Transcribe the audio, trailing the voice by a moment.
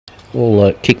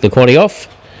We'll kick the quaddie off.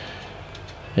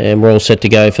 And we're all set to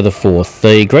go for the fourth.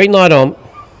 The green light on.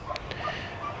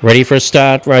 Ready for a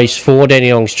start. Race 4,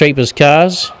 Dandenong's cheapest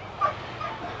cars.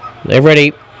 They're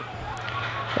ready.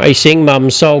 Racing,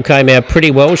 Mum's Soul came out pretty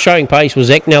well. Showing pace was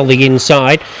Ecknell the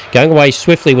inside. Going away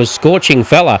swiftly was Scorching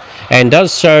Fella, and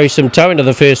does show some toe into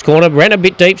the first corner. Ran a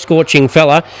bit deep, Scorching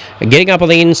Fella. Getting up on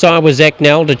the inside was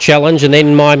Ecknell to challenge, and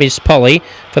then My Miss Polly.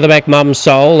 For the back, Mum's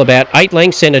Soul. About 8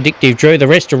 lengths, and Addictive Drew. The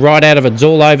rest are right out of it.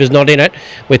 All Over's not in it,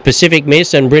 with Pacific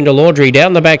Miss and Brindle Audrey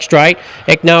down the back straight.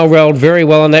 Ecknell rolled very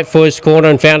well in that first corner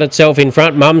and found itself in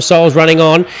front. Mum's Soul's running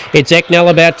on. It's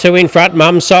Ecknell about 2 in front.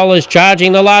 Mum's Soul is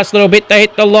charging the last little bit. They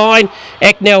hit the line.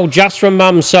 Ecknell just from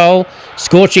Mum's Soul.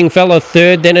 Scorching Fella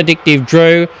third, then Addictive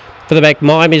Drew. For the back,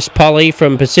 My Miss Polly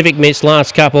from Pacific Miss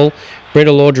last couple.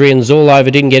 Brindle Audrey and All Over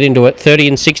didn't get into it. 30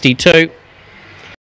 and 62.